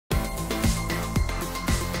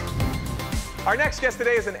Our next guest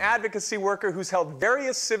today is an advocacy worker who's held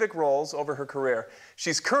various civic roles over her career.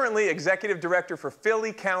 She's currently Executive Director for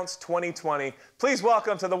Philly Counts 2020. Please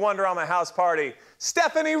welcome to the Wonderama House Party,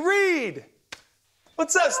 Stephanie Reid.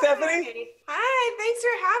 What's up, Stephanie? Hi, thanks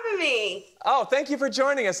for having me. Oh, thank you for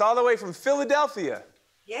joining us all the way from Philadelphia.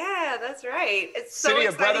 Yeah, that's right. It's so City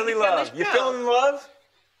of brotherly love. You feeling in love?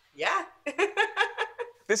 Yeah.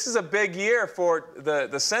 This is a big year for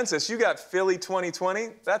the census. You got Philly 2020.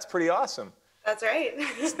 That's pretty awesome. That's right.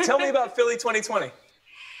 Tell me about Philly 2020.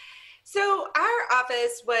 So our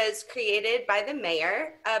office was created by the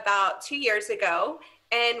mayor about 2 years ago,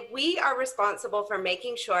 and we are responsible for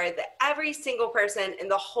making sure that every single person in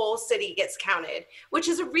the whole city gets counted, which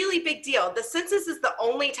is a really big deal. The census is the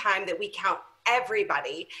only time that we count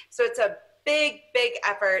everybody. So it's a big, big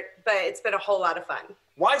effort, but it's been a whole lot of fun.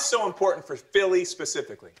 Why so important for Philly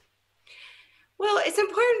specifically? Well, it's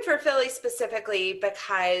important for Philly specifically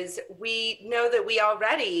because we know that we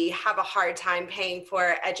already have a hard time paying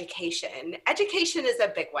for education. Education is a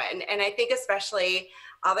big one, and I think especially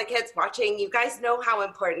all the kids watching, you guys know how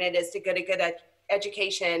important it is to get a good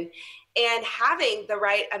education, and having the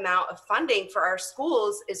right amount of funding for our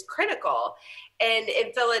schools is critical. And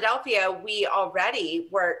in Philadelphia, we already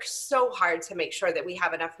work so hard to make sure that we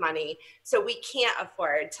have enough money, so we can't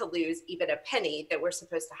afford to lose even a penny that we're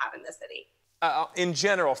supposed to have in the city. In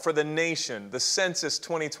general, for the nation, the Census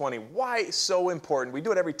 2020, why so important? We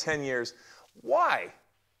do it every 10 years. Why?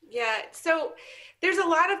 Yeah, so there's a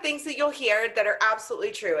lot of things that you'll hear that are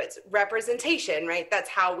absolutely true. It's representation, right? That's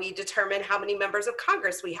how we determine how many members of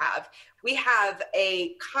Congress we have. We have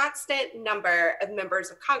a constant number of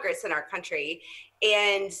members of Congress in our country,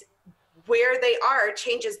 and where they are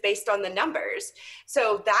changes based on the numbers.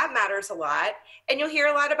 So that matters a lot. And you'll hear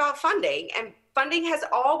a lot about funding, and funding has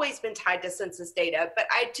always been tied to census data, but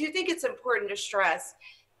I do think it's important to stress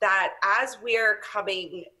that as we're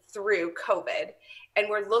coming through COVID and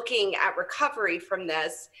we're looking at recovery from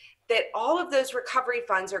this, that all of those recovery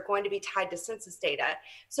funds are going to be tied to census data.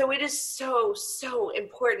 So it is so, so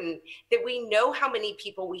important that we know how many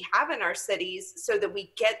people we have in our cities so that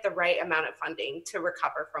we get the right amount of funding to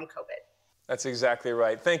recover from COVID. That's exactly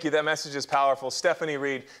right. Thank you. That message is powerful. Stephanie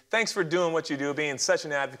Reid, thanks for doing what you do, being such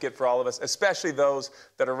an advocate for all of us, especially those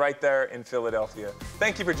that are right there in Philadelphia.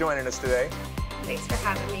 Thank you for joining us today. Thanks for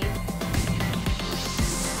having me.